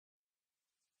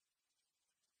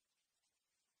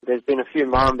There's been a few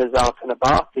mambas out and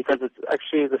about because it's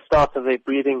actually the start of their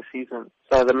breeding season.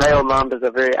 So the male mambas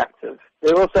are very active.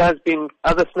 There also has been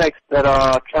other snakes that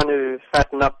are trying to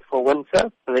fatten up for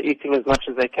winter. So they're eating as much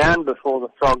as they can before the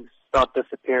frogs start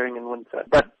disappearing in winter.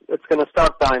 But it's going to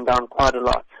start dying down quite a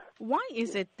lot. Why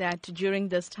is it that during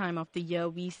this time of the year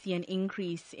we see an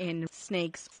increase in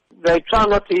snakes? They try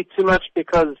not to eat too much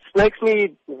because snakes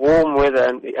need warm weather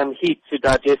and heat to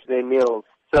digest their meals.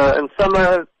 So in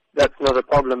summer, that's not a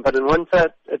problem. But in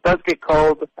winter, it does get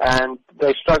cold and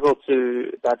they struggle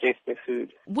to digest their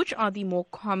food. Which are the more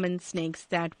common snakes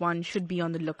that one should be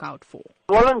on the lookout for?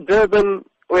 Well, in Durban,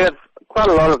 we have quite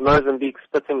a lot of Mozambique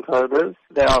spitting cobras.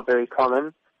 They are very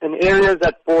common. In areas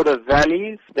that border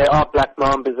valleys, there are black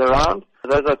mambas around.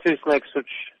 Those are two snakes which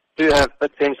do have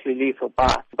potentially lethal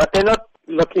bites. But they're not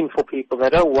looking for people.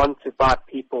 They don't want to bite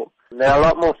people. They're a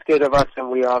lot more scared of us than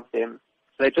we are of them.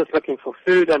 So they're just looking for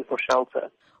food and for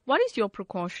shelter. What is your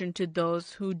precaution to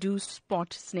those who do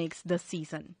spot snakes this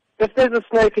season? If there's a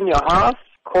snake in your house,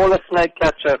 call a snake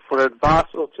catcher for advice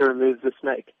or to remove the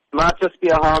snake. It might just be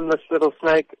a harmless little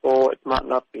snake, or it might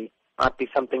not be. It might be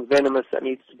something venomous that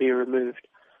needs to be removed.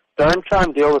 Don't try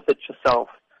and deal with it yourself.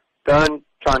 Don't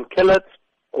try and kill it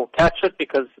or catch it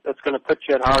because it's going to put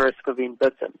you at high risk of being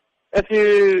bitten. If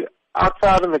you're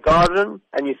outside in the garden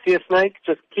and you see a snake,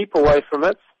 just keep away from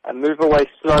it and move away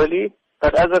slowly.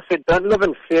 But as I said, don't live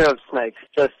in fear of snakes.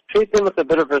 Just treat them with a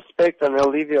bit of respect and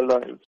they'll leave you alone.